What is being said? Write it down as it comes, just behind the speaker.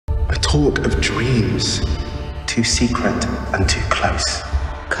talk of dreams, too secret and too close.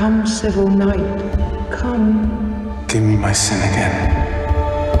 Come, civil knight, come. Give me my sin again.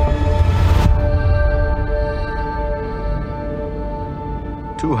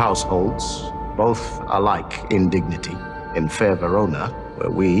 Two households, both alike in dignity, in fair Verona,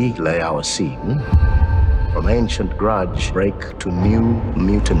 where we lay our scene, from ancient grudge break to new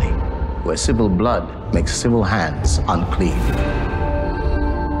mutiny, where civil blood makes civil hands unclean.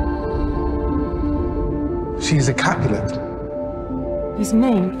 She is a Capulet. His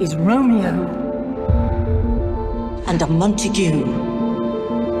name is Romeo. And a Montague.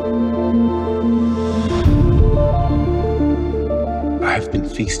 I have been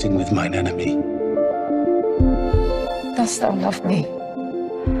feasting with mine enemy. Dost thou love me?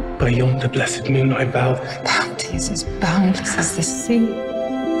 By yonder blessed moon I vow. Bounty is as boundless as the sea.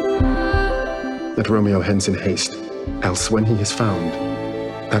 Let Romeo hence in haste, else when he is found,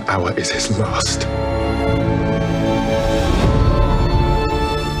 that hour is his last.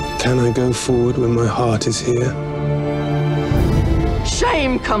 Can I go forward when my heart is here?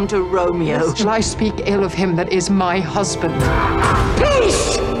 Shame come to Romeo. Shall I speak ill of him that is my husband?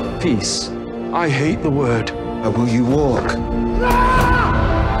 Peace! Peace. I hate the word. How will you walk?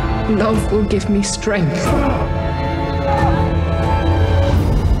 Love will give me strength.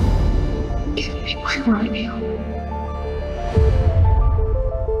 Give me my Romeo.